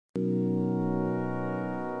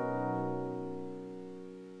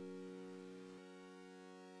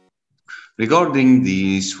Regarding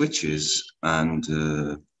the switches and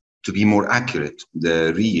to be more accurate,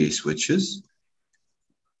 the Reyee switches,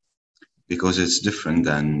 because it's different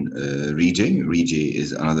than Reyee. Reyee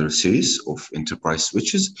is another series of enterprise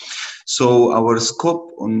switches. So our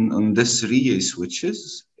scope on this Reyee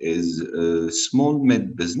switches is small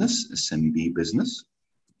mid business, SMB business.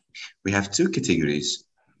 We have two categories,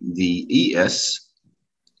 the ES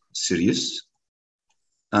series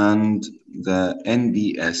and the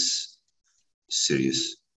NBS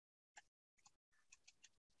series.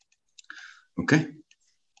 Okay.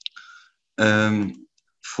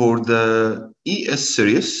 For the ES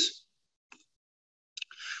series,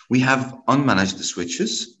 we have unmanaged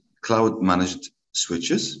switches, cloud managed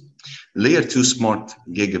switches, layer 2 smart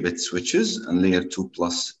gigabit switches, and layer 2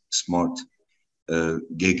 plus smart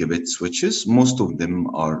gigabit switches. Most of them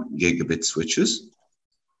are gigabit switches.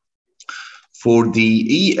 For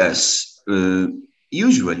the ES,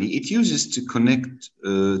 usually it uses to connect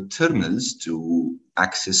terminals to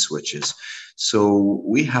access switches. So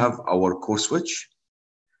we have our core switch,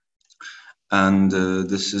 and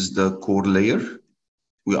this is the core layer.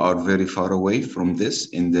 We are very far away from this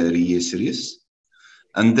in the Reyee series.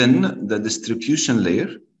 And then the distribution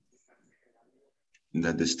layer,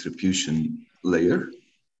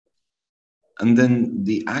 and then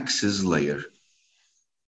the access layer.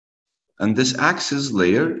 And this access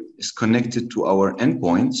layer is connected to our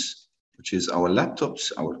endpoints, which is our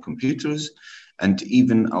laptops, our computers, and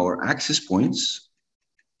even our access points,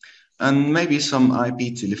 and maybe some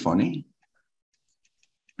IP telephony,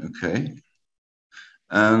 okay,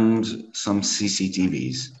 and some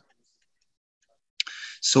CCTVs.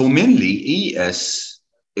 So mainly ES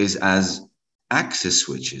is as access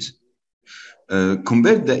switches.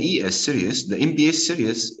 Compared to the ES series, the MBS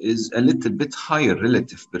series is a little bit higher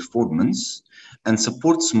relative performance and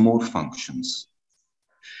supports more functions.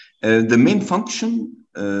 The main function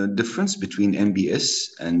difference between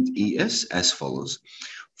MBS and ES as follows.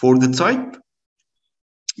 For the type,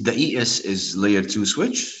 the ES is layer 2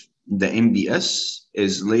 switch, the MBS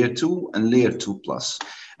is layer 2 and layer 2 plus.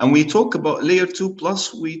 And we talk about layer 2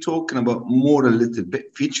 plus, we're talking about more a little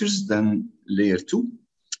bit features than layer 2.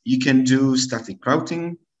 You can do static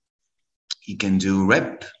routing, you can do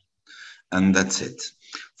rep, and that's it.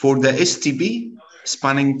 For the STB,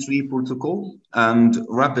 spanning tree protocol and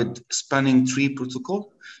rapid spanning tree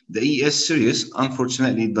protocol, the ES series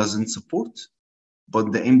unfortunately doesn't support,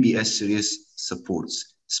 but the MBS series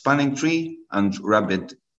supports spanning tree and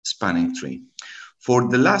rapid spanning tree. For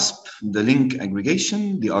the LASP, the link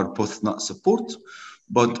aggregation, they are both not support.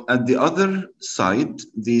 But at the other side,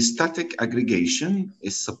 the static aggregation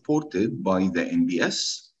is supported by the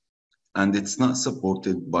MBS, and it's not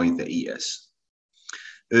supported by the ES.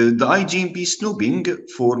 The IGMP snooping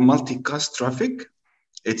for multicast traffic,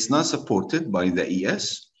 it's not supported by the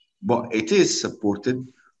ES, but it is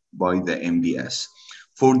supported by the MBS.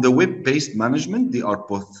 For the web-based management, they are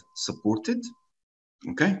both supported,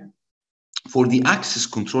 okay? For the access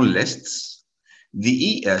control lists,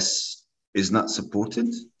 the ES is not supported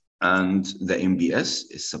and the MBS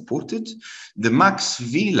is supported. The max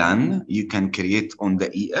VLAN you can create on the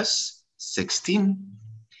ES 16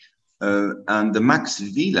 and the max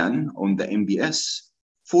VLAN on the MBS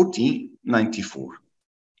 4094.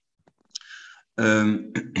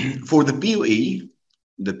 For the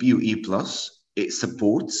PoE plus, it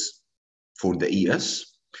supports for the ES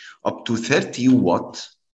up to 30 watt,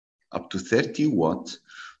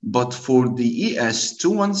 but for the ES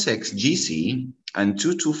 216 GC and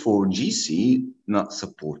 224 GC, not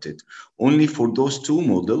supported. Only for those two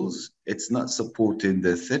models, it's not supported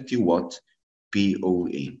the 30 watt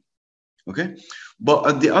PoE. Okay, but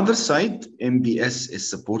at the other side, MBS is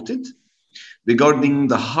supported. Regarding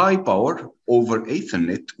the high power over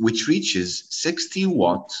Ethernet, which reaches 60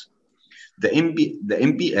 watts, the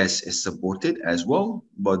MBS is supported as well,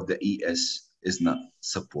 but the ES is not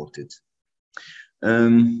supported.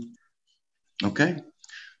 Okay,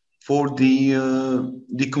 for the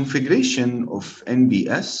configuration of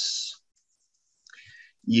MBS,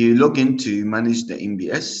 you log in to manage the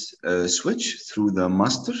MBS switch through the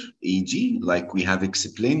master EG, like we have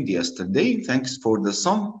explained yesterday. Thanks for the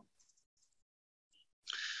sum.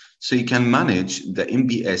 So you can manage the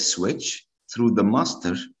MBS switch through the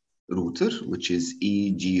master router, which is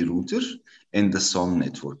EG router in the SOM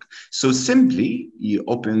network. So simply you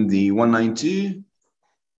open the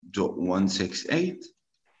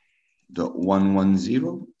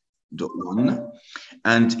 192.168.110.1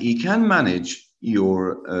 and you can manage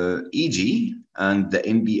your EG and the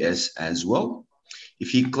MBS as well.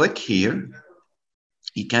 If you click here,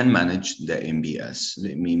 you can manage the MBS.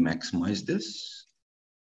 Let me maximize this.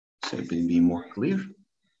 so it will be more clear.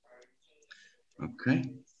 Okay.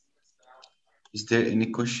 Is there any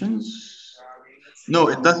questions? No,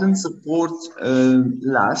 it doesn't support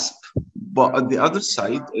LASP, but on the other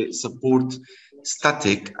side, it supports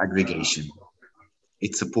static aggregation.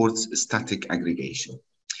 It supports static aggregation.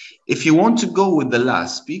 If you want to go with the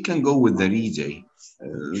LASP, you can go with the Reyee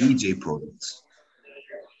products.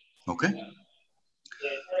 Okay.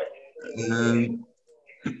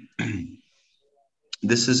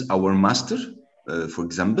 This is our master, for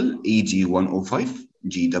example,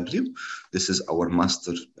 AG105GW. This is our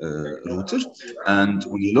master router. And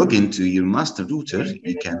when you log into your master router,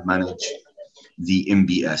 you can manage the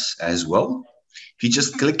MBS as well. If you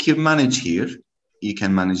just click here, manage here, you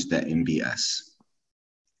can manage the MBS.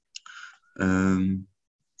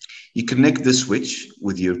 You connect the switch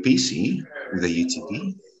with your PC with a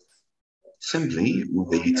UTP, simply with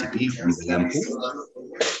the UTP on the LAN port.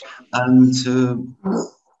 And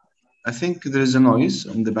I think there is a noise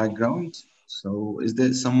on the background. So is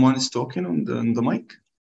there someone is talking on the mic?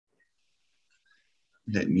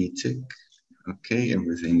 Let me check. Okay,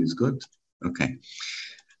 everything is good. Okay.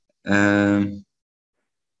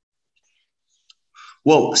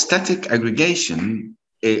 Well, static aggregation,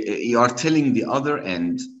 you are telling the other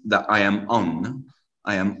end that I am on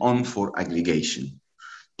for aggregation.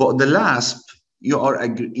 But the LASP, you are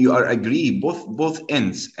agree, both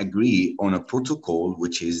ends agree on a protocol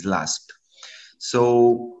which is LASP.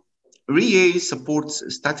 So Reyee supports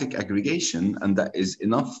static aggregation, and that is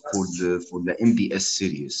enough for the MBS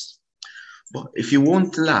series. But if you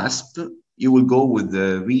want LASP, you will go with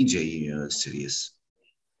the Reyee series.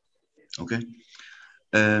 Okay.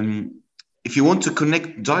 If you want to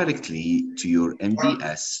connect directly to your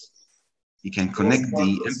MBS, you can connect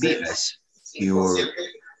the MBS to your.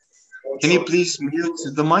 Can you please mute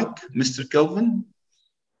the mic, Mr. Kelvin?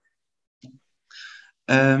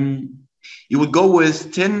 You will go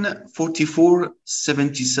with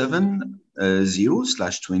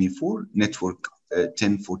 1044.77.0/24 network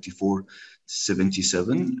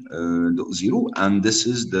 1044.77.0, and this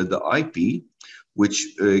is the IP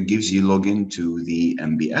which gives you login to the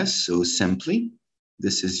MBS. So simply,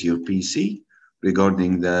 this is your PC.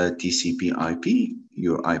 Regarding the TCP IP,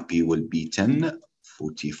 your IP will be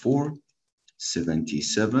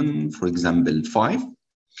 1044.77, for example, 5.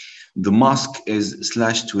 The mask is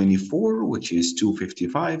 /24, which is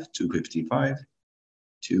 255, 255,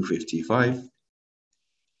 255,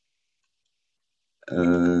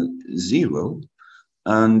 0.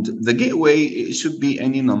 And the gateway, it should be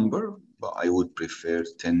any number, but I would prefer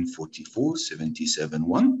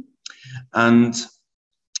 1044.77.1. And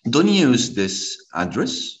don't use this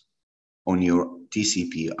address on your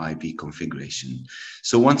TCP IP configuration.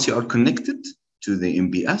 So once you are connected to the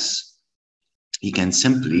MBS, you can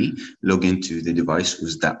simply log into the device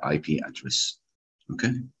with that IP address.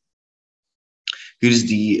 Okay. Here's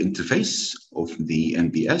the interface of the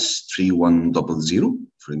MBS 3100,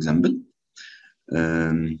 for example.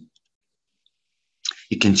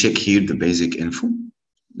 You can check here the basic info.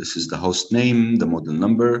 This is the host name, the model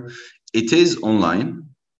number. It is online.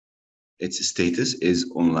 Its status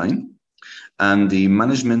is online. And the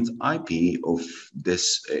management IP of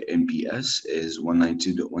this MBS is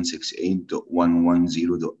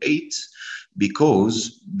 192.168.110.8,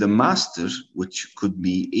 because the master, which could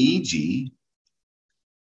be AG,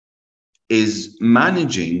 is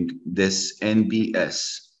managing this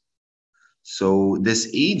MBS. So this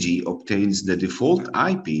AG obtains the default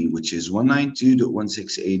IP, which is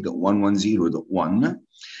 192.168.110.1.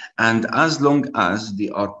 And as long as they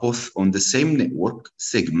are both on the same network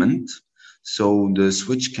segment, so the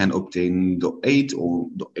switch can obtain .8 or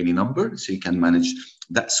any number, so you can manage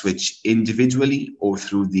that switch individually or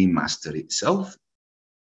through the master itself.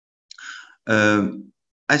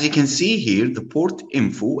 As you can see here, the port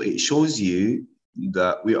info, it shows you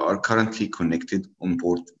that we are currently connected on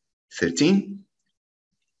port 13.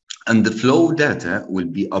 And the flow data will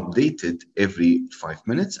be updated every 5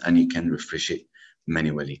 minutes, and you can refresh it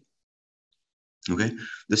manually. Okay,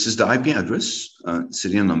 this is the IP address,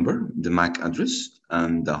 serial number, the MAC address,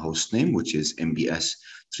 and the host name, which is MBS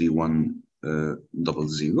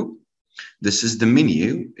 3100. This is the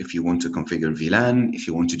menu if you want to configure VLAN, if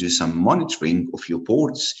you want to do some monitoring of your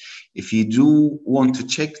ports, if you do want to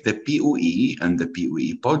check the PoE and the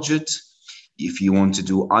PoE budget, if you want to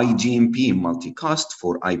do IGMP multicast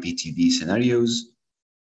for IPTV scenarios,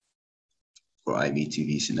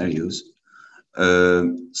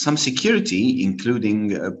 some security,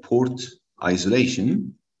 including port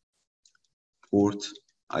isolation,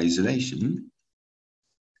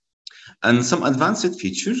 and some advanced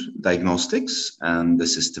feature diagnostics and the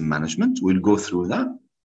system management. We'll go through that.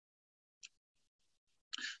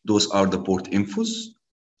 Those are the port infos.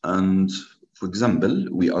 And for example,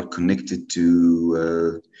 we are connected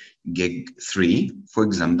to gig 3, for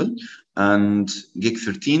example, and gig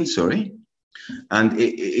 13, sorry. And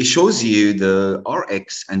it shows you the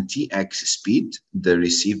RX and TX speed, the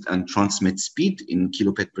receive and transmit speed in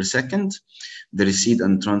kilobit per second, the receive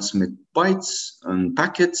and transmit bytes and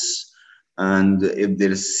packets, and if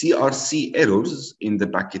there's CRC errors in the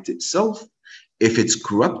packet itself, if it's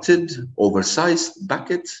corrupted, oversized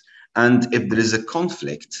packet, and if there is a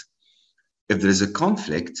conflict. If there is a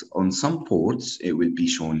conflict on some ports, it will be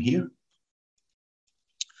shown here.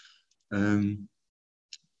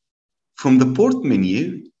 From the port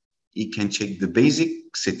menu, you can check the basic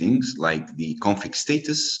settings like the config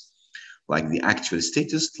status, like the actual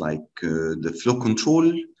status, like the flow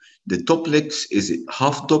control, the duplex, is it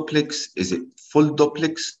half duplex, is it full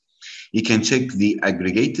duplex? You can check the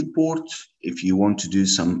aggregated port if you want to do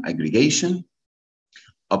some aggregation,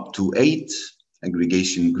 up to 8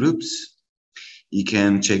 aggregation groups. You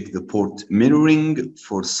can check the port mirroring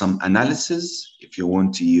for some analysis if you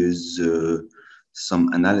want to use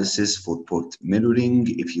some analysis for port mirroring.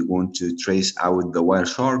 If you want to trace out the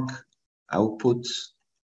Wireshark output,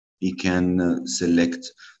 you can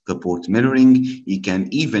select the port mirroring. You can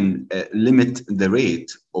even limit the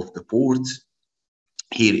rate of the port.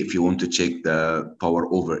 Here, if you want to check the power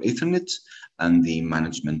over Ethernet and the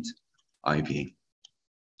management IP.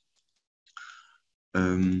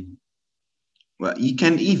 Well, you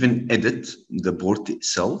can even edit the port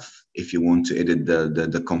itself if you want to edit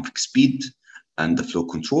the config speed and the flow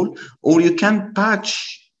control, or you can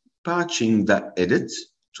patching that edit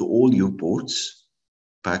to all your ports,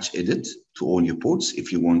 patch edit to all your ports.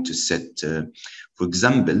 If you want to set, for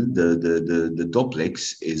example, the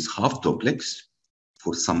duplex is half duplex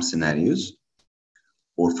for some scenarios,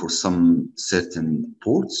 or for some certain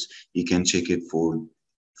ports, you can check it for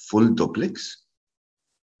full duplex,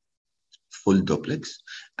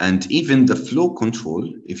 and even the flow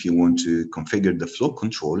control. If you want to configure the flow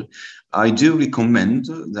control, I do recommend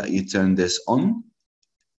that you turn this on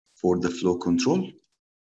for the flow control.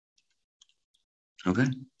 Okay.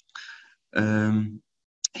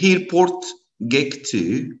 Here, port gig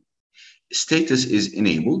 2 status is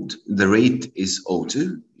enabled. The rate is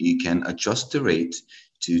auto. You can adjust the rate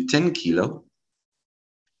to 10 kilo,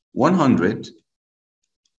 100,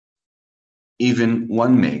 even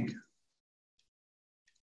 1 meg,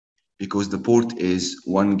 because the port is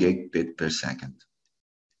 1 gigabit per second.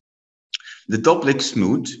 The duplex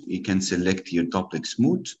mode, you can select your duplex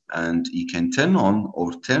mode and you can turn on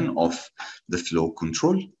or turn off the flow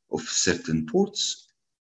control of certain ports.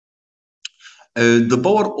 The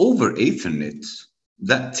power over Ethernet,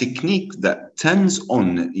 that technique that turns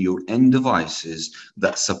on your end devices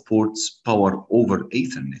that supports power over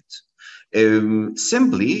Ethernet.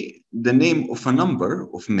 Simply the name of a number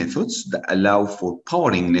of methods that allow for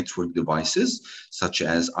powering network devices such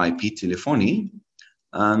as IP telephony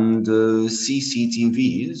and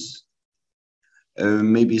CCTVs,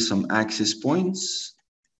 maybe some access points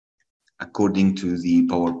according to the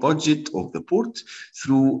power budget of the port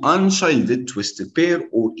through unshielded twisted pair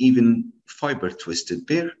or even fiber twisted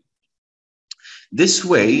pair. This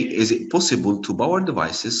way, is it possible to power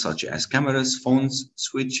devices such as cameras, phones,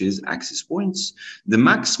 switches, access points. The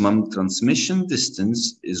maximum transmission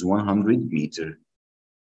distance is 100 meters.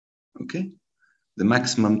 Okay, the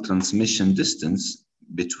maximum transmission distance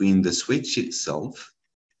between the switch itself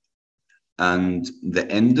and the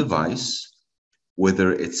end device,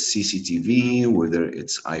 whether it's CCTV, whether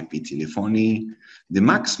it's IP telephony, the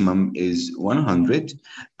maximum is 100.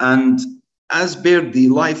 And as per the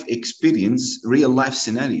life experience, real life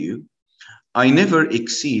scenario, I never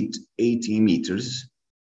exceed 80 meters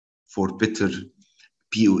for better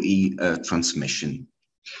PoE transmission.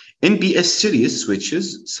 NBS series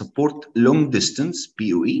switches support long distance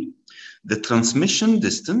PoE. The transmission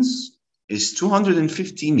distance is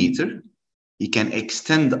 250 meters. You can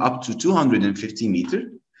extend up to 250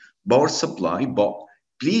 meter power supply, but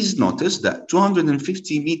please notice that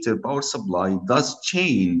 250 meter power supply does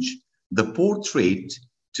change the port rate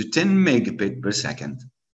to 10 megabit per second.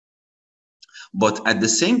 But at the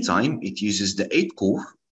same time, it uses the 8-core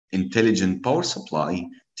intelligent power supply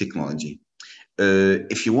technology.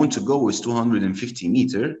 If you want to go with 250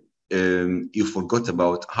 meter, you forgot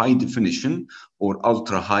about high definition or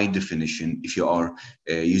ultra high definition. If you are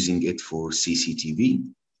using it for CCTV,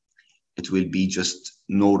 it will be just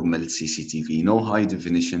normal CCTV, no high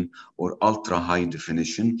definition or ultra high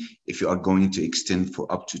definition if you are going to extend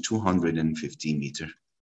for up to 250 meter.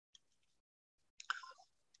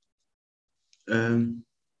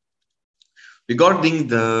 Regarding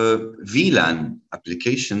the VLAN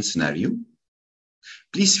application scenario,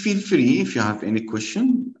 please feel free if you have any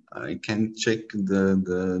question. I can check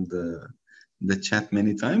the chat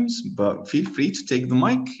many times, but feel free to take the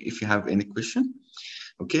mic if you have any question.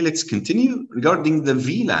 Okay, let's continue. Regarding the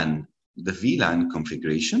VLAN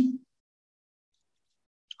configuration,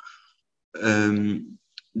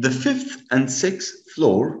 the 5th and 6th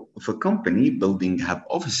floor of a company building have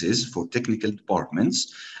offices for technical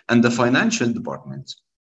departments and the financial department.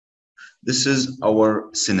 This is our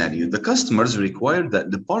scenario. The customers require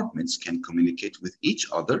that departments can communicate with each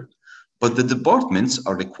other, but the departments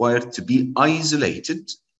are required to be isolated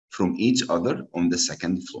from each other on the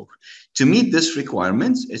 2nd floor. To meet this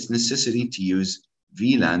requirement, it's necessary to use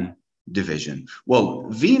VLAN division. Well,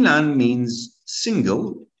 VLAN means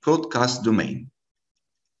single broadcast domain.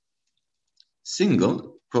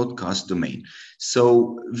 Single broadcast domain.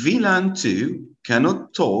 So VLAN 2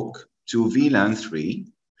 cannot talk to VLAN 3,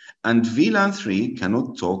 and VLAN 3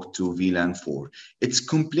 cannot talk to VLAN 4. It's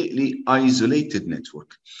completely isolated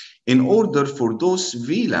network. In order for those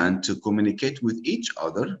VLAN to communicate with each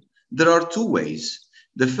other, there are two ways.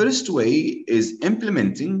 The first way is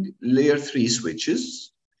implementing layer 3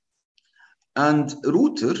 switches and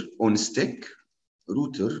router on stick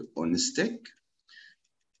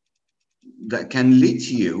that can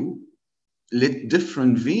let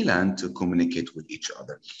different VLAN to communicate with each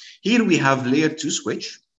other. Here we have layer 2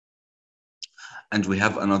 switch, and we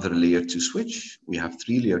have another layer 2 switch. We have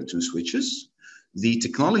 3 layer 2 switches. The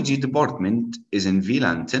technology department is in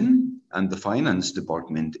VLAN 10, and the finance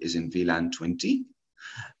department is in VLAN 20.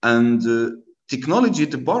 And the technology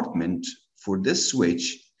department for this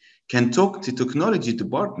switch can talk to technology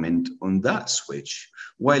department on that switch,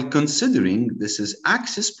 while considering this is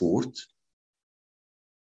access port,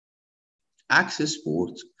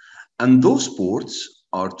 and those ports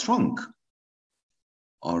are trunk.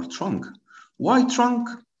 Why trunk?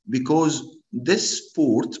 Because this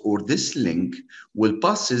port or this link will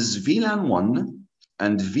passes VLAN 1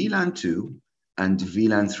 and VLAN 2 and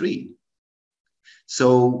VLAN 3.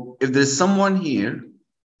 So if there's someone here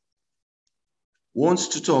wants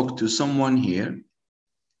to talk to someone here,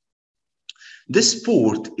 this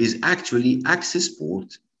port is actually access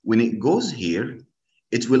port. When it goes here,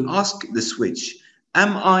 it will ask the switch,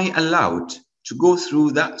 am I allowed to go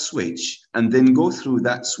through that switch and then go through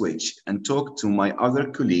that switch and talk to my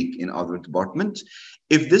other colleague in other department?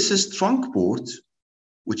 If this is trunk port,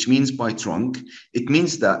 which means by trunk, it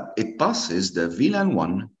means that it passes the VLAN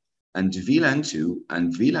 1 and VLAN 2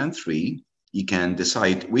 and VLAN 3. You can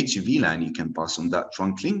decide which VLAN you can pass on that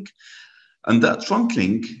trunk link. And that trunk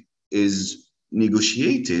link is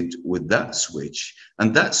negotiated with that switch.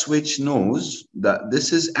 And that switch knows that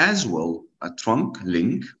this is as well a trunk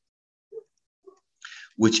link,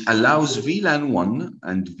 which allows VLAN 1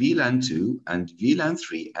 and VLAN 2 and VLAN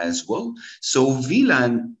 3 as well. So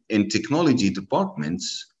VLAN in technology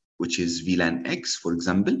departments, which is VLAN X, for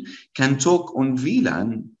example, can talk on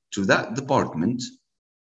VLAN to that department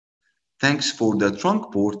thanks for the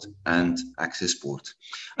trunk port and access port.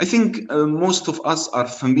 I think most of us are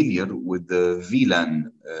familiar with the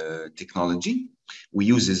VLAN technology. We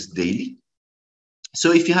use this daily.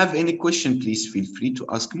 So if you have any question, please feel free to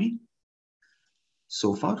ask me.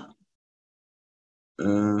 So far,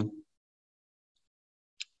 for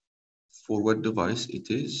what device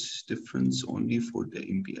it is, difference only for the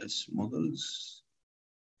MPS models.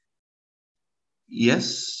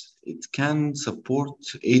 Yes, it can support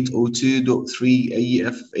 802.3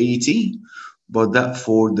 AEF AET, but that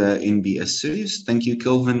for the NBS series. Thank you,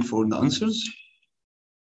 Kelvin, for the answers.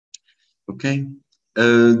 Okay.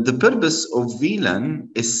 The purpose of VLAN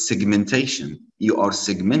is segmentation. You are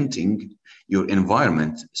segmenting your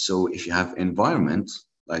environment. So if you have environment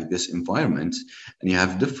like this environment and you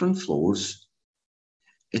have different floors,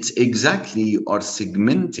 it's exactly you are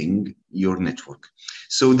segmenting your network.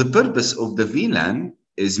 So the purpose of the VLAN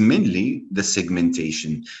is mainly the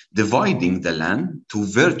segmentation, dividing the LAN to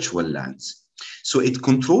virtual LANs. So it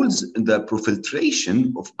controls the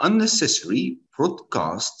profiltration of unnecessary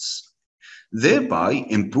broadcasts, thereby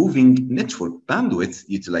improving network bandwidth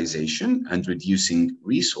utilization and reducing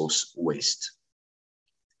resource waste.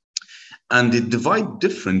 And it divides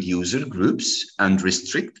different user groups and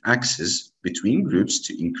restrict access between groups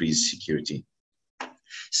to increase security.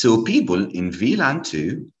 So people in VLAN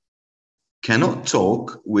 2 cannot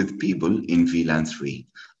talk with people in VLAN 3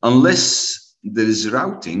 unless there is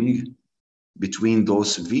routing between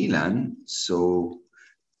those VLAN. So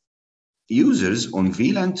users on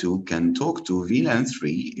VLAN 2 can talk to VLAN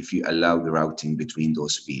 3 if you allow the routing between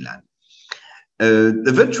those VLAN.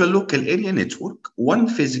 The virtual local area network, one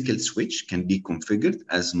physical switch can be configured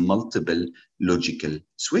as multiple logical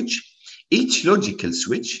switch. Each logical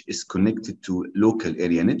switch is connected to local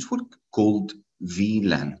area network called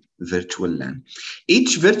VLAN, virtual LAN.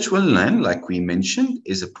 Each virtual LAN, like we mentioned,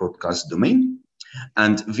 is a broadcast domain,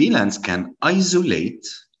 and VLANs can isolate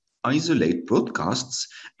broadcasts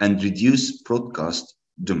and reduce broadcast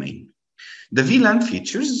domain. The VLAN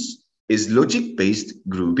features is logic-based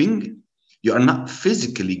grouping. You are not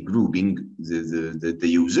physically grouping the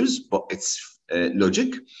users, but it's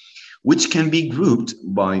logic, which can be grouped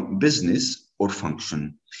by business or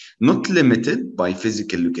function, not limited by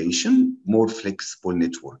physical location, more flexible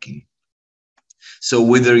networking. So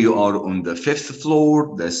whether you are on the 5th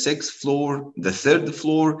floor, the 6th floor, the 3rd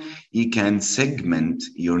floor, you can segment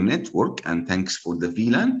your network. And thanks for the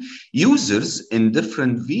VLAN. Users in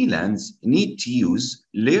different VLANs need to use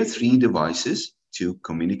layer 3 devices to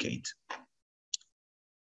communicate.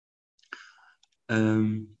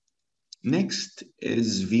 Next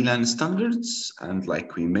is VLAN standards. And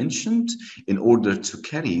like we mentioned, in order to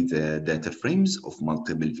carry the data frames of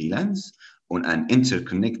multiple VLANs on an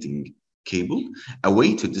interconnecting cable, a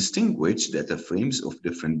way to distinguish data frames of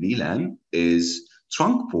different VLAN is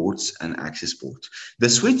trunk ports and access port. The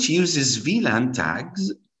switch uses VLAN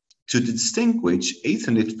tags to distinguish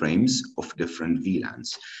Ethernet frames of different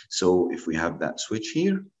VLANs. So if we have that switch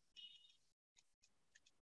here,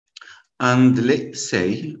 and let's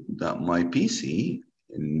say that my PC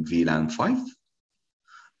in VLAN 5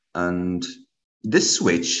 and this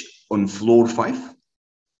switch on floor 5,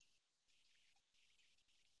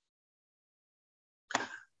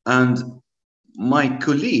 and my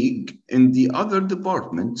colleague in the other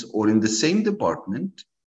department or in the same department,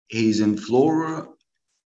 he's in floor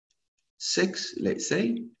 6, let's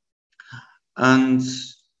say, and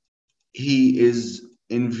he is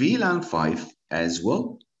in VLAN 5 as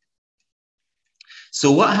well. So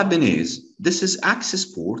what happened is, this is access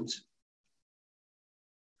port,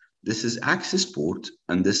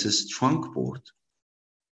 and this is trunk port.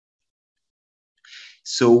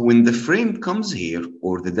 So when the frame comes here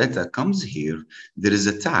or the data comes here, there is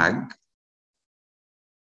a tag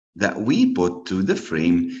that we put to the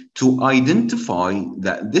frame to identify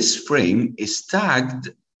that this frame is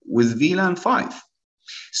tagged with VLAN 5.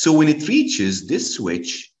 So when it reaches this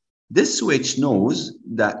switch knows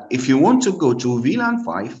that if you want to go to VLAN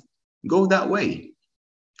 5, go that way.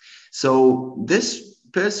 So this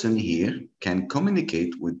person here can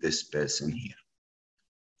communicate with this person here.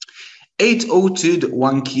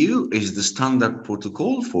 802.1q is the standard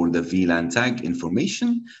protocol for the VLAN tag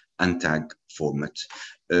information and tag format.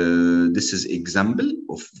 This is example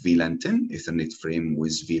of VLAN 10 Ethernet frame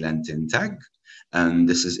with VLAN 10 tag, and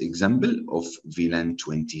this is example of VLAN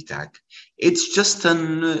 20 tag. It's just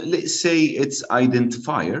an, let's say it's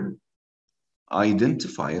identifier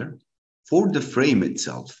for the frame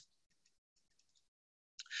itself.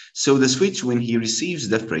 So the switch, when he receives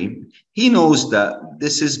the frame, he knows that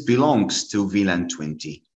this belongs to VLAN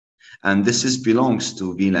 20 and this belongs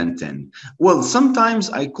to VLAN 10. Well, sometimes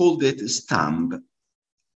I called it stamp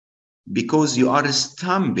because you are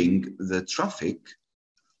stamping the traffic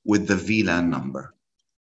with the VLAN number.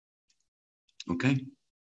 Okay.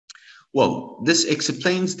 Well, this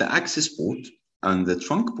explains the access port and the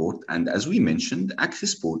trunk port. And as we mentioned, the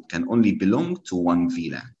access port can only belong to one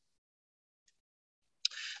VLAN.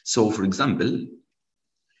 So for example,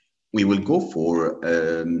 we will go for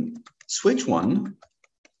switch 1,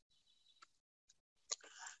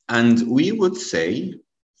 and we would say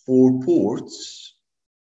for ports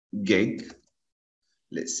gig,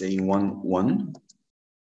 let's say 1,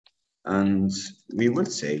 and we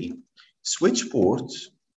would say switch port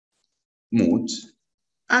mode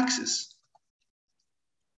access.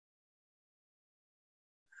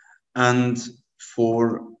 And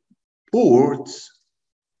for ports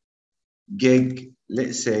gig,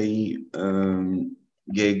 let's say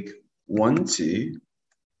gig 1, 2,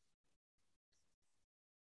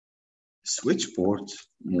 switch port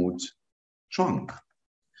mode trunk.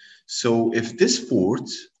 So if this port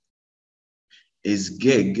is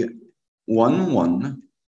gig 1, 1,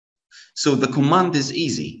 so the command is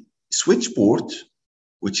easy. Switch port,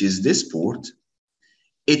 which is this port,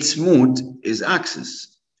 its mode is access.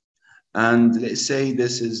 And let's say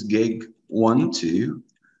this is gig 1, 2.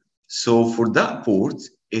 So for that port,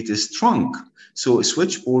 it is trunk. So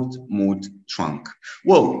switch port mode trunk.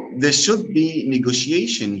 Well, there should be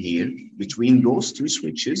negotiation here between those two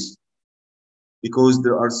switches because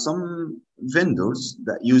there are some vendors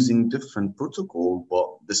that using different protocol,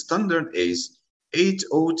 but the standard is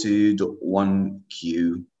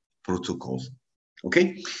 802.1q protocol.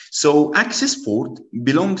 Okay, so access port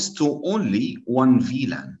belongs to only one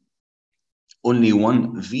VLAN,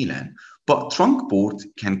 but trunk port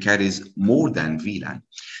can carry more than VLAN.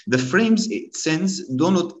 The frames it sends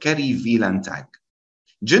do not carry VLAN tag.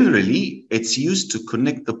 Generally, it's used to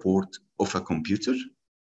connect the port of a computer,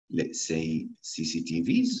 let's say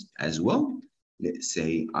CCTVs as well, let's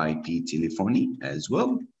say IP telephony as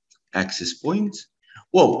well, access points.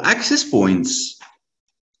 Well, access points,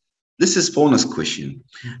 this is bonus question.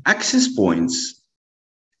 Access points,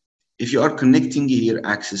 if you are connecting here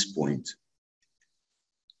access point,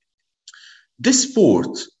 this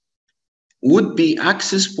port would be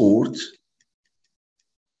access port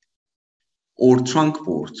or trunk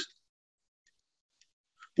port.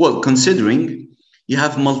 Well, considering you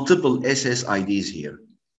have multiple SSIDs here,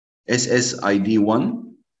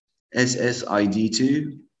 SSID1,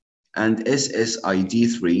 SSID2, and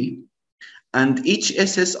SSID3, and each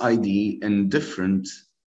SSID in different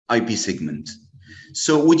IP segment.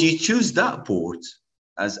 So would you choose that port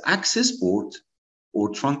as access port or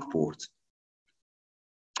trunk port?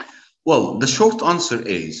 Well, the short answer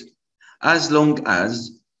is, as long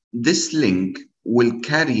as this link will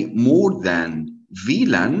carry more than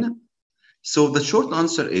VLAN, so the short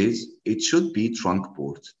answer is it should be trunk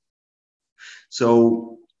port.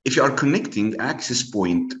 So if you are connecting access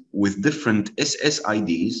point with different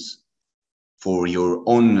SSIDs for your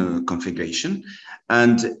own configuration,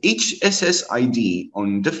 and each SSID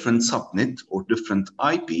on different subnet or different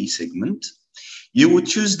IP segment, you would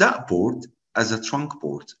choose that port as a trunk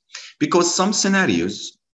port, because some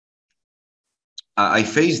scenarios, I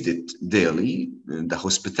faced it daily, the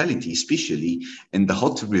hospitality, especially in the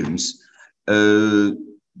hotel rooms, the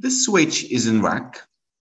switch is in rack,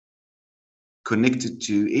 connected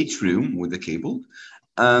to each room with a cable,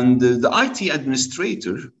 and the IT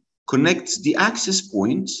administrator connects the access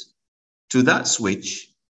point to that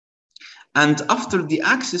switch. And after the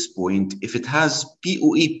access point, if it has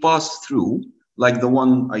PoE pass-through, like the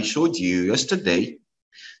one I showed you yesterday,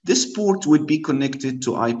 this port would be connected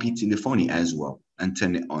to IP telephony as well and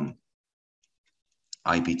turn it on,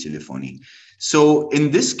 IP telephony. So in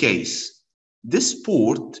this case, this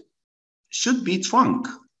port should be trunk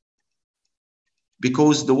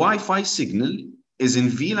because the Wi-Fi signal is in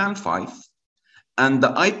VLAN 5 and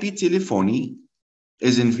the IP telephony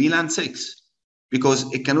is in VLAN 6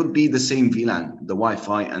 because it cannot be the same VLAN, the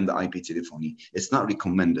Wi-Fi and the IP telephony. It's not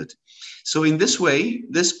recommended. So in this way,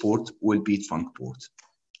 this port will be trunk port.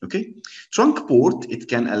 Okay, trunk port, it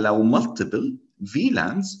can allow multiple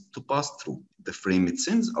VLANs to pass through. The frame it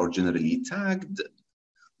sends are generally tagged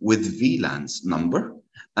with VLANs number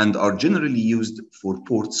and are generally used for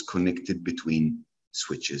ports connected between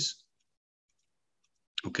switches.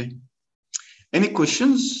 Okay, any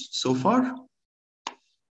questions so far?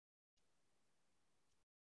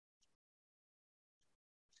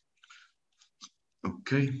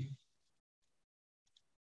 Okay.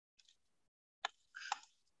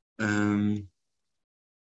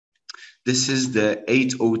 This is the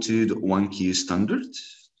 802.1q standard.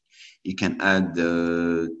 You can add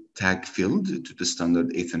the tag field to the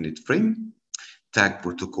standard Ethernet frame, tag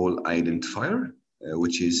protocol identifier,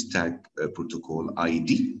 which is tag protocol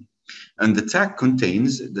ID. And the tag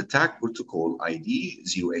contains the tag protocol ID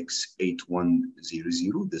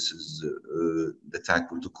 0x8100. This is the tag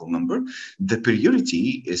protocol number. The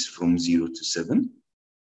priority is from 0 to 7.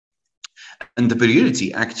 And the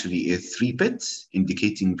priority actually is 3 bits,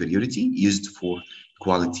 indicating priority used for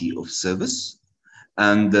quality of service.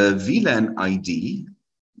 And the VLAN ID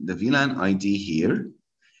here,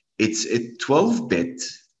 it's a 12-bit,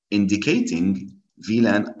 indicating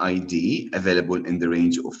VLAN ID available in the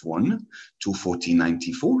range of 1 to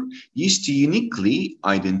 4094, used to uniquely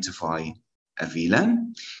identify a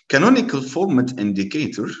VLAN. Canonical format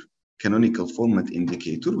indicator,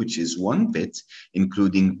 which is 1 bit,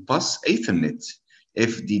 including bus Ethernet,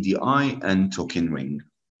 FDDI, and token ring.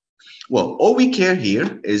 Well, all we care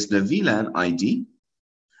here is the VLAN ID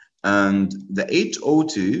and the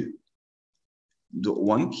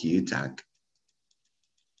 802.1q tag.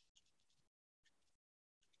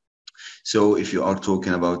 So if you are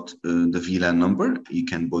talking about the VLAN number, you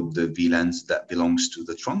can put the VLANs that belongs to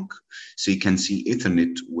the trunk. So you can see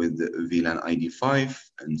Ethernet with VLAN ID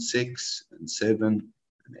 5 and 6 and 7 and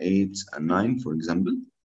 8 and 9, for example,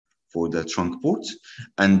 for the trunk port.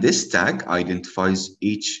 And this tag identifies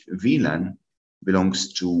each VLAN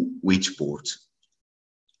belongs to which port.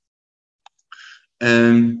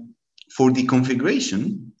 For the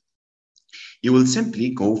configuration, you will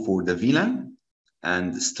simply go for the VLAN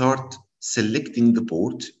and start selecting the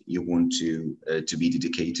port you want to be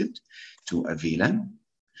dedicated to a VLAN.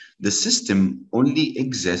 The system only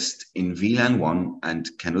exists in VLAN 1 and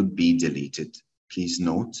cannot be deleted. Please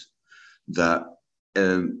note that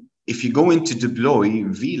if you go into deploy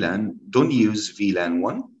VLAN, don't use VLAN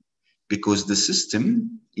 1 because the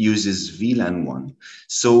system uses VLAN 1.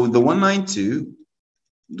 So the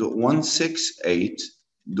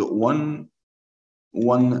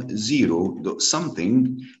 192.168.110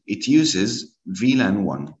 something, it uses VLAN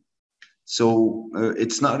 1. So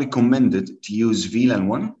it's not recommended to use VLAN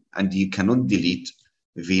 1, and you cannot delete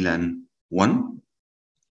VLAN 1.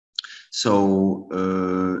 So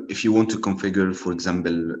if you want to configure, for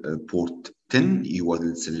example, port 10, you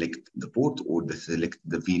will select the port or select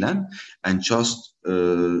the VLAN and just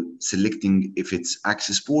selecting if it's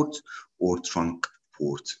access port or trunk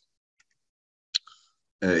port.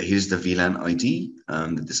 Here's the VLAN ID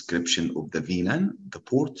and the description of the VLAN, the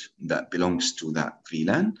port that belongs to that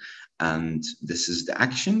VLAN. And this is the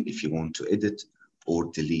action if you want to edit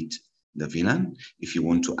or delete the VLAN. If you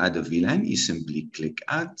want to add a VLAN, you simply click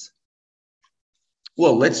add.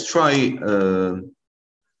 Well, let's try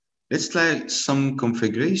some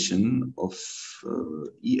configuration of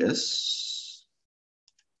ES.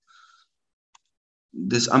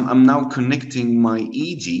 This I'm now connecting my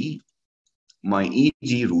EG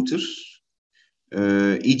router,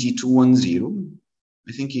 EG210.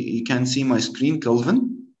 I think you can see my screen,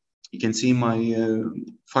 Kelvin. You can see my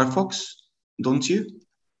Firefox, don't you?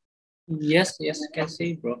 Yes, I can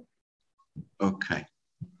see, bro. Okay.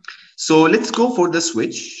 So let's go for the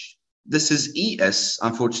switch. This is ES.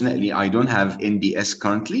 Unfortunately, I don't have NBS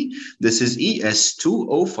currently. This is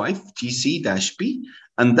ES205TC-B,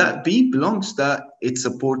 and that B belongs that it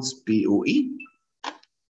supports PoE.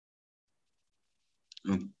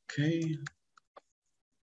 Okay.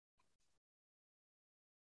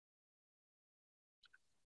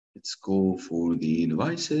 Let's go for the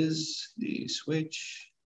devices, the switch.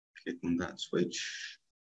 Click on that switch.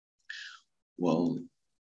 Well,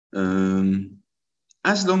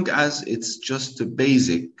 as long as it's just a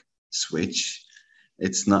basic switch,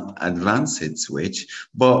 it's not advanced switch,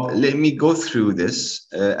 but let me go through this.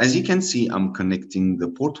 As you can see, I'm connecting the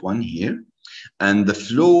port 1 here, and the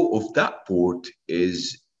flow of that port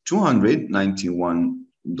is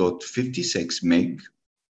 291.56 meg.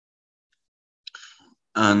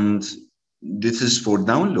 And this is for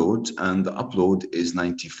download, and the upload is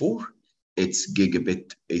 94. It's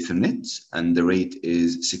gigabit Ethernet, and the rate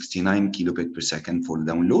is 69 kilobit per second for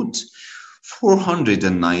download,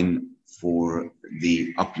 409 for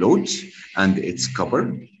the upload, and it's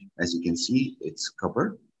copper. As you can see, it's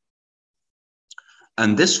copper.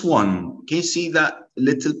 And this one, can you see that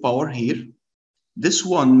little power here? This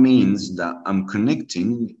one means that I'm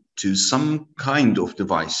connecting to some kind of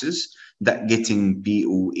devices that getting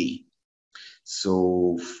PoE.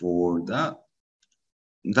 So for that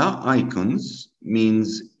icons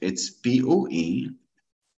means it's PoE,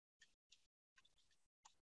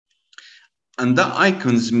 and that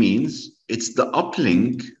icons means it's the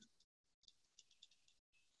uplink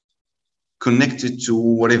connected to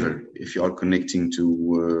whatever. If you are connecting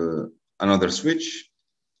to another switch,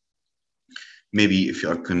 maybe if you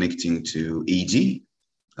are connecting to EG,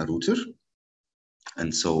 a router,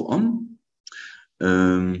 and so on.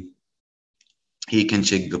 He can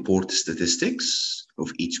check the port statistics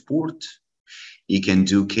of each port. He can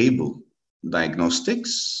do cable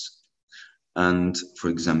diagnostics. And for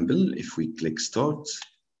example, if we click start,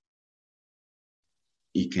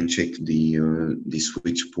 you can check the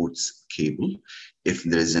switch ports cable if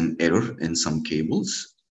there is an error in some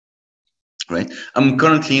cables, right? I'm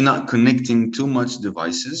currently not connecting too much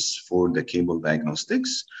devices for the cable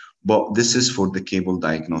diagnostics, but this is for the cable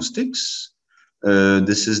diagnostics.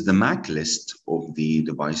 This is the MAC list of the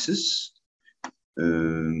devices,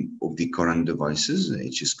 of the current devices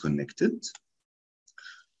which is connected.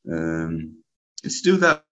 Let's do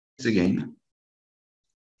that again.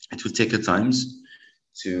 It will take a time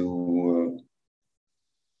to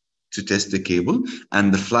test the cable,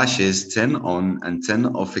 and the flash is 10 on and 10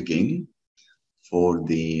 off again for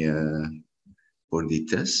the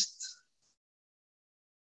test.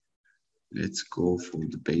 Let's go for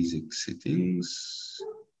the basic settings.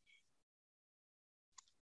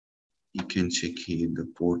 You can check here the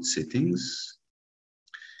port settings.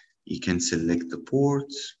 You can select the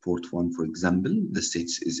port 1, for example, the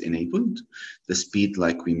status is enabled. The speed,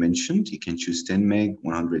 like we mentioned, you can choose 10 meg,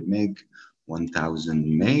 100 meg,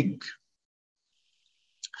 1000 meg.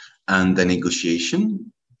 And the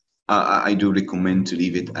negotiation, I do recommend to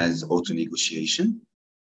leave it as auto negotiation.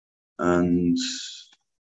 And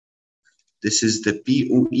this is the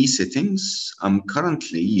PoE settings. I'm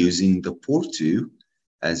currently using the port 2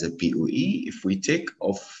 as a PoE. If we take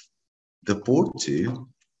off the port 2,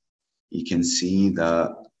 you can see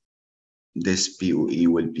that this PoE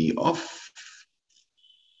will be off.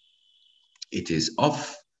 It is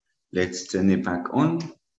off. Let's turn it back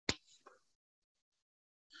on.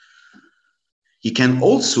 You can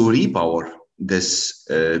also repower this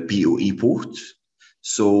PoE port.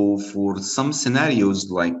 So for some scenarios,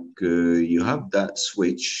 like you have that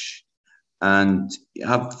switch and you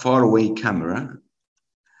have far away camera,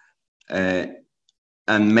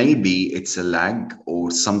 and maybe it's a lag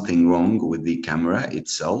or something wrong with the camera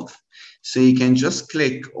itself. So you can just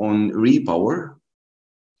click on repower.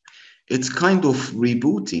 It's kind of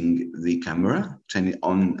rebooting the camera, turn it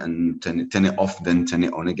on and turn it off, then turn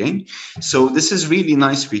it on again. So this is really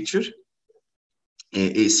nice feature.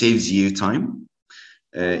 It saves you time.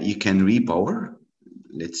 You can repower.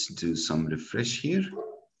 Let's do some refresh here.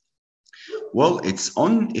 Well, it's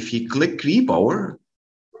on. If you click repower,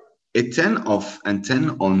 it turn off and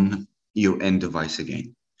turn on your end device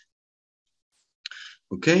again.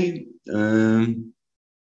 Okay.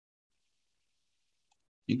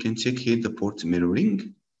 You can check here the port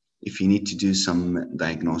mirroring. If you need to do some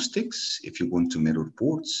diagnostics, if you want to mirror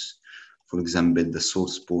ports, for example, the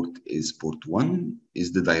source port is port 1,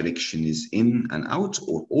 is the direction is in and out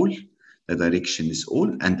or all, the direction is all,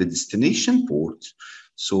 and the destination port.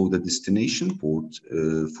 So the destination port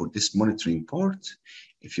for this monitoring part,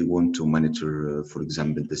 if you want to monitor, for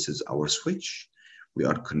example, this is our switch, we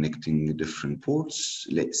are connecting different ports.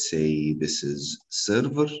 Let's say this is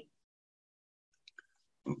server.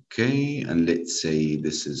 Okay, and let's say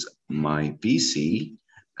this is my PC,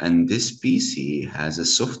 and this PC has a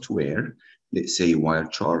software, let's say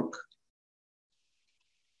Wireshark,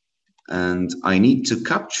 and I need to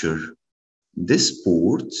capture this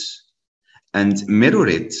port and mirror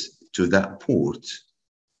it to that port.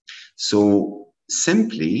 So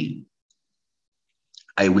simply,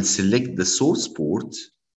 I will select the source port,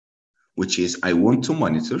 which is I want to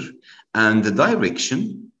monitor, and the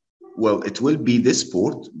direction, well, it will be this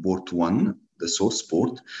port, port 1, the source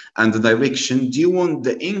port, and the direction, do you want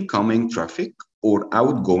the incoming traffic or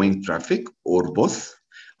outgoing traffic or both?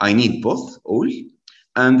 I need both, all.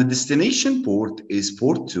 And the destination port is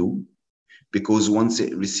port 2, because once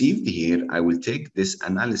it received here, I will take this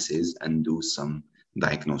analysis and do some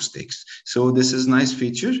diagnostics. So this is nice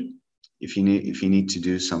feature if you need to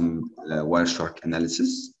do some Wireshark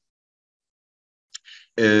analysis.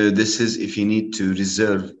 This is if you need to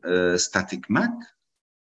reserve a static MAC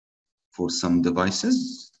for some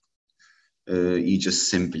devices. You just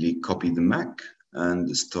simply copy the MAC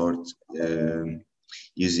and start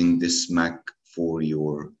using this MAC for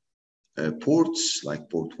your ports, like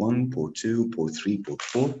port 1, port 2, port 3, port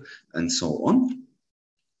 4, and so on.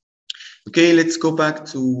 Okay, let's go back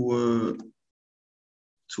to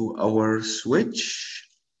our switch.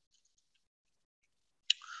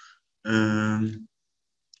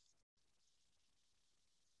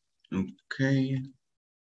 Okay.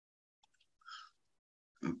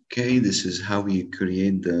 Okay, this is how you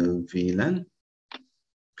create the VLAN.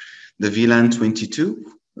 The VLAN 22,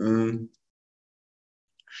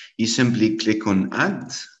 you simply click on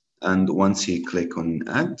add, and once you click on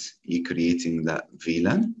add, you're creating that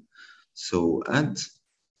VLAN. So add,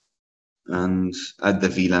 and add the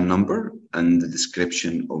VLAN number and the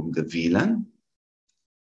description of the VLAN,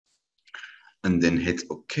 and then hit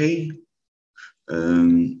OK.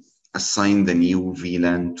 Assign the new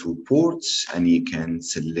VLAN to ports, and you can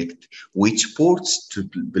select which ports to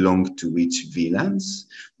belong to which VLANs.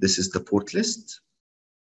 This is the port list.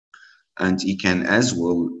 And you can as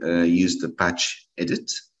well use the patch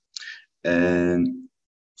edit.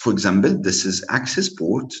 For example, this is access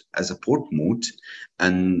port as a port mode,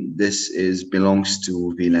 and this belongs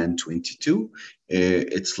to VLAN 22.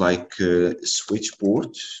 It's like switch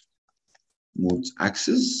port mode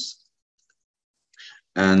access,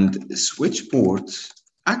 and switch port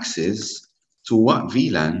access to what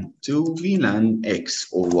VLAN? To VLAN X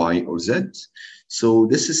or Y or Z. So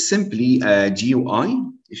this is simply a GUI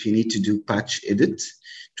if you need to do patch edit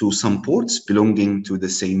to some ports belonging to the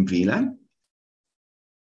same VLAN.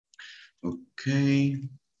 Okay.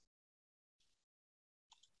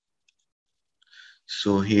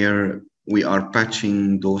 So here we are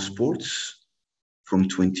patching those ports from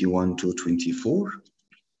 21 to 24.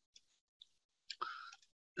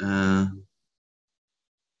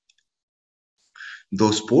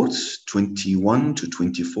 Those ports, 21 to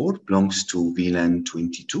 24, belongs to VLAN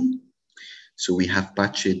 22. So we have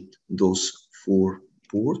patched those 4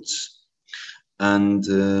 ports.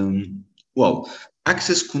 And, well,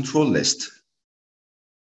 access control list,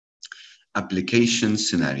 application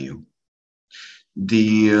scenario.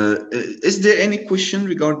 Is there any question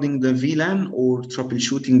regarding the VLAN or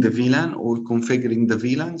troubleshooting the VLAN or configuring the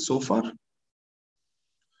VLAN so far?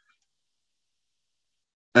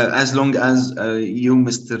 As long as you,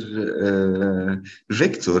 Mr.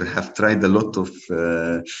 Victor, have tried a lot of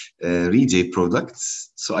Reyee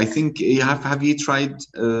products, so I think have you tried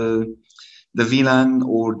the VLAN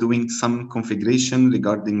or doing some configuration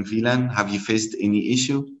regarding VLAN? Have you faced any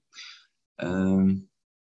issue?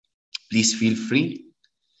 Please feel free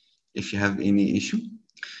if you have any issue.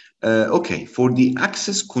 Okay, for the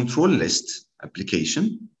access control list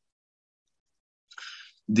application,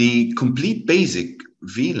 the complete basic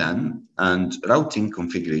VLAN and routing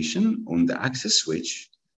configuration on the access switch,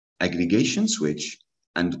 aggregation switch,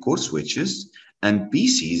 and core switches, and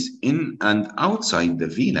PCs in and outside the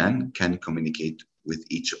VLAN can communicate with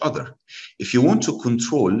each other. If you want to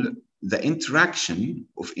control the interaction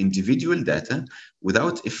of individual data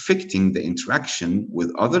without affecting the interaction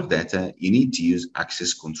with other data, you need to use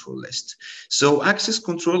access control list. So access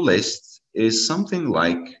control list is something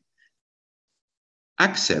like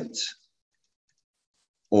accept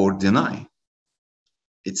or deny.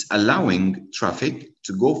 It's allowing traffic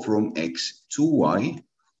to go from X to Y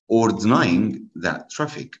or denying that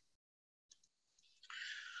traffic.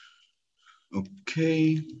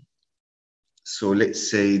 Okay. So let's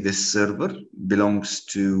say this server belongs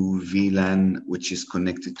to VLAN, which is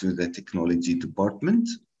connected to the technology department.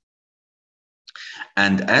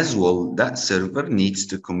 And as well, that server needs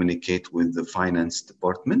to communicate with the finance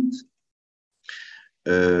department.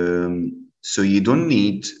 So you don't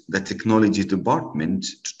need the technology department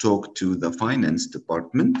to talk to the finance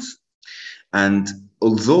department. And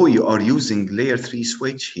although you are using layer 3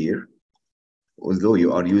 switch here,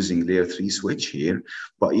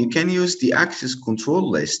 but you can use the access control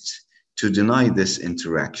list to deny this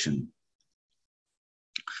interaction.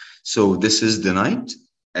 So this is denied,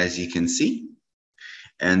 as you can see.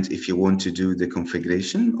 And if you want to do the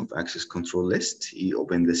configuration of access control list, you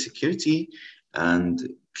open the security and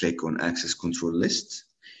click on access control list.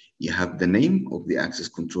 You have the name of the access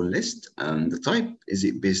control list and the type. Is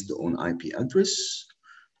it based on IP address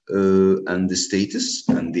and the status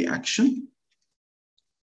and the action?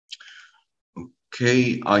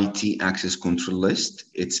 Okay, IT access control list,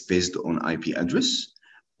 it's based on IP address,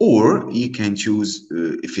 or you can choose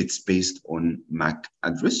if it's based on MAC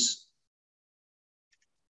address.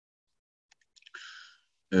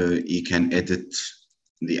 You can edit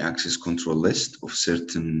the access control list of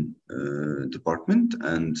certain department,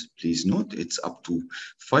 and please note it's up to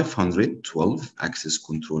 512 access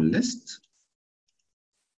control list.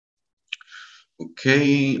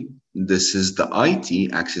 Okay, this is the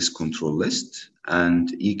IT access control list, and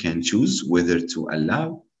you can choose whether to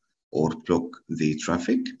allow or block the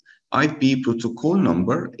traffic. IP protocol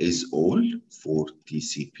number is all for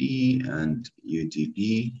TCP and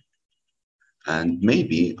UDP, and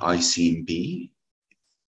maybe ICMP,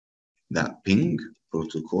 that ping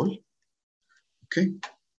protocol. Okay,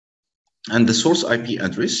 and the source IP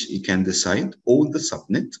address, you can decide all the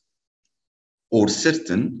subnet or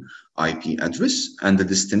certain IP address, and the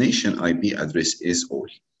destination IP address is all.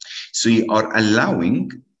 So you are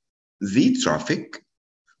allowing the traffic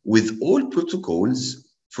with all protocols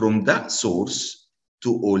from that source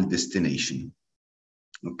to all destination.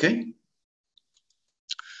 Okay.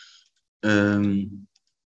 And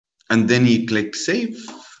then you click save.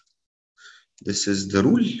 This is the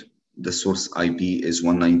rule. The source IP is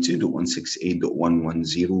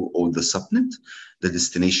 192.168.110, all the subnet. The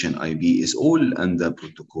destination IP is all, and the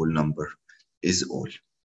protocol number is all.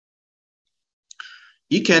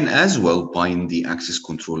 You can as well bind the access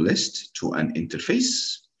control list to an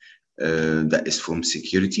interface that is from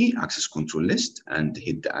security access control list and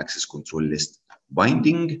hit the access control list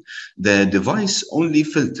binding. The device only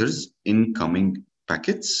filters incoming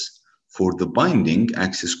packets. For the binding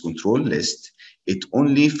access control list, it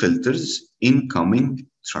only filters incoming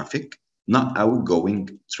traffic, not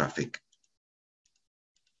outgoing traffic.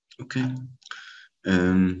 Okay.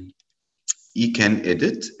 You can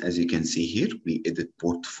edit, as you can see here, we edit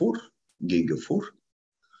port 4, Giga 4,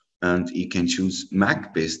 and you can choose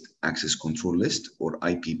MAC-based access control list or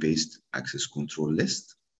IP-based access control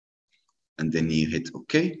list, and then you hit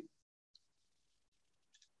OK.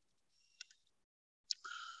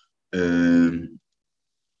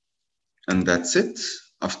 And that's it.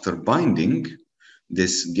 After binding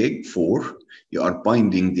this gig 4, you are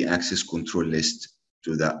binding the access control list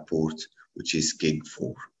to that port, which is gig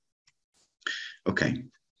 4. Okay,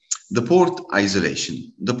 the port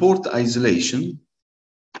isolation. The port isolation,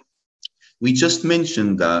 we just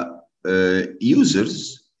mentioned that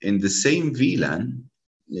users in the same VLAN,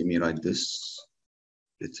 let me write this,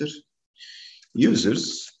 better.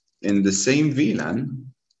 Users in the same VLAN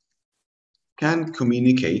can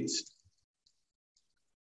communicate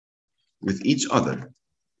with each other.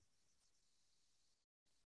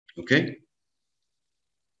 Okay?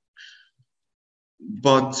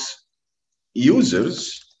 But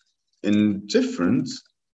users in different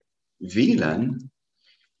VLAN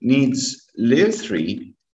needs layer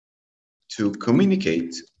 3 to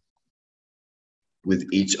communicate with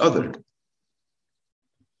each other.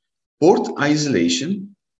 Port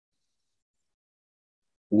isolation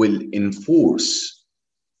will enforce,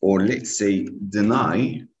 or let's say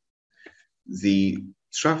deny, the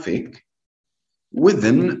traffic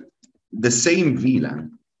within the same VLAN.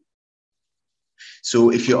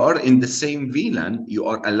 So if you are in the same VLAN, you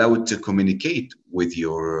are allowed to communicate with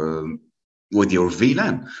your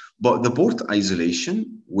VLAN, but the port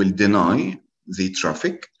isolation will deny the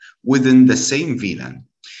traffic within the same VLAN.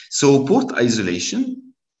 So port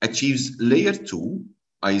isolation achieves layer 2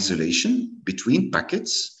 isolation between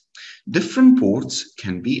packets. Different ports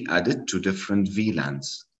can be added to different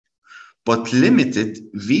VLANs, but limited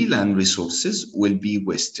VLAN resources will be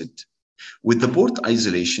wasted. With the port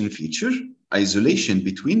isolation feature, isolation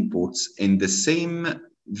between ports in the same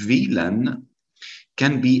VLAN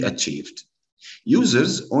can be achieved.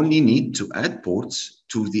 Users only need to add ports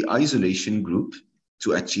to the isolation group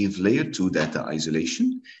to achieve layer 2 data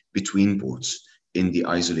isolation between ports in the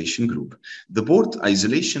isolation group. The port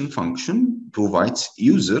isolation function provides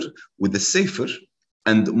user with a safer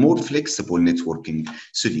and more flexible networking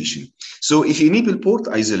solution. So if you enable port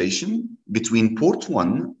isolation between port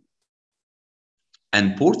 1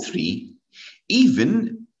 and port 3,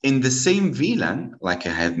 even in the same VLAN, like I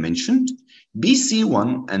have mentioned,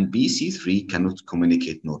 BC1 and BC3 cannot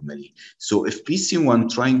communicate normally. So if BC1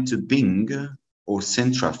 trying to ping or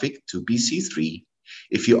send traffic to BC3,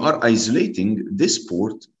 if you are isolating this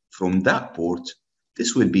port from that port,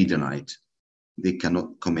 this will be denied. They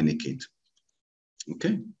cannot communicate.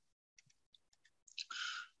 Okay.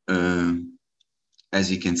 As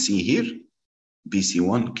you can see here,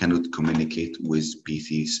 BC1 cannot communicate with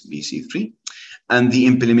BC3. And the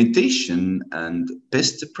implementation and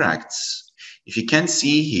best practice, if you can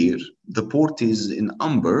see here, the port is in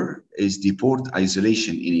amber is the port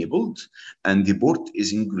isolation enabled, and the port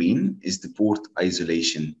is in green is the port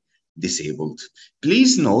isolation disabled.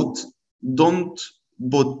 Please note, don't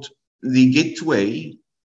put the gateway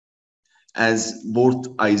as port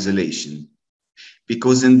isolation,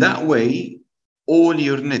 because in that way, all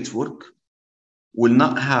your network will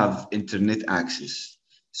not have internet access.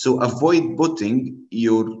 So avoid putting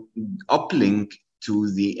your uplink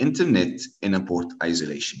to the internet in a port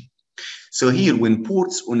isolation. So here, when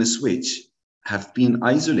ports on a switch have been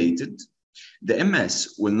isolated, the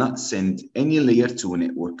MS will not send any layer 2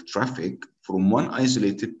 network traffic from one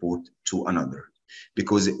isolated port to another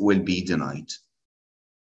because it will be denied.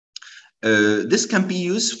 This can be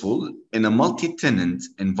useful in a multi-tenant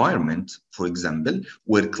environment, for example,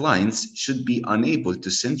 where clients should be unable to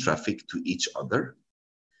send traffic to each other.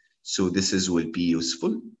 So this will be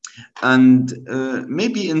useful. And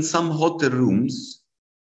maybe in some hotel rooms,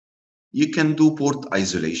 you can do port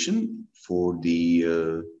isolation for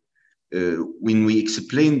the, when we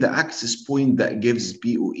explain the access point that gives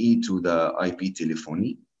PoE to the IP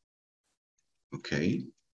telephony. Okay.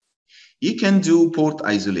 You can do port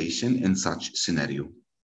isolation in such scenario.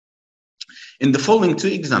 In the following two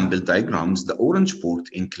example diagrams, the orange port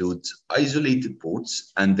includes isolated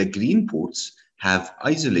ports and the green ports have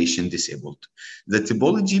isolation disabled. The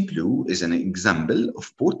topology blue is an example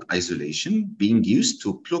of port isolation being used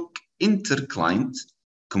to block inter-client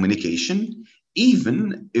communication,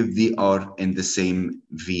 even if they are in the same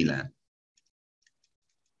VLAN.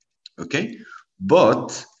 Okay,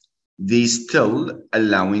 but they still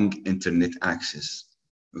allowing internet access.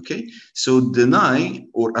 Okay, so deny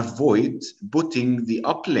or avoid putting the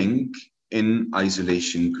uplink in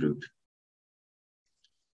isolation group.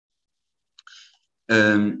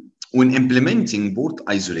 When implementing port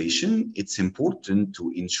isolation, it's important to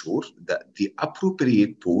ensure that the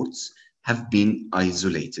appropriate ports have been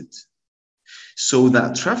isolated so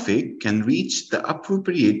that traffic can reach the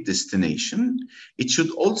appropriate destination. It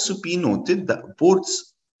should also be noted that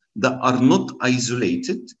ports that are not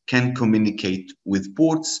isolated can communicate with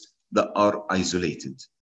ports that are isolated.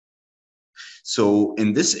 So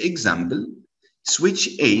in this example,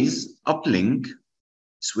 switch A's uplink,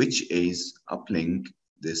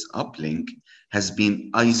 this uplink has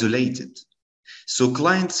been isolated. So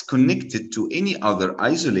clients connected to any other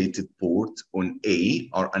isolated port on A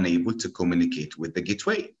are unable to communicate with the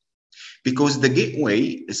gateway because the gateway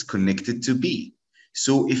is connected to B.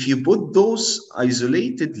 So if you put those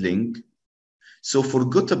isolated link, so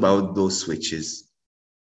forget about those switches.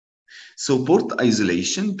 So port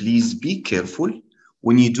isolation, please be careful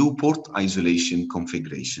when you do port isolation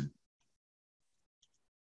configuration.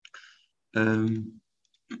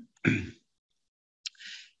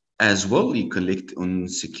 As well, you click on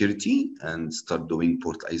security and start doing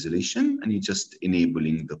port isolation, and you're just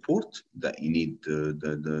enabling the port that you need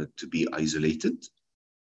to be isolated.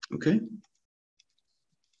 Okay.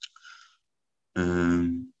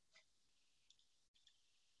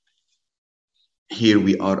 Here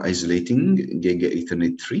we are isolating Giga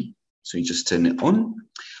Ethernet 3. So you just turn it on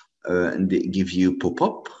and they give you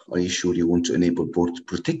pop-up. Are you sure you want to enable port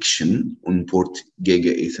protection on port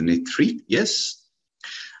Giga Ethernet 3? Yes.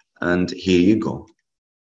 And here you go.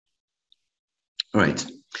 All right.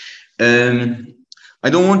 I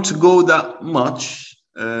don't want to go that much.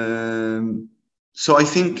 So I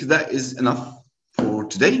think that is enough for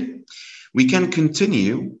today. We can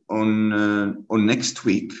continue on next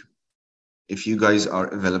week. If you guys are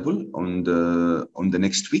available on the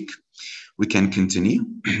next week, we can continue.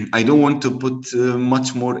 I don't want to put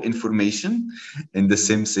much more information in the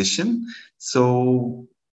same session. So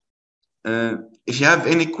if you have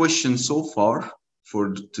any questions so far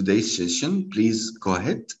for today's session, please go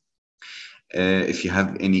ahead. If you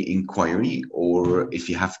have any inquiry or if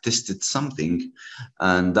you have tested something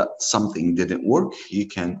and that something didn't work, you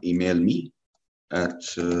can email me at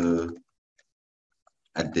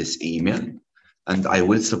this email and I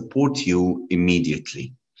will support you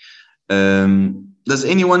immediately. Does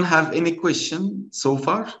anyone have any question so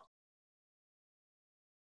far?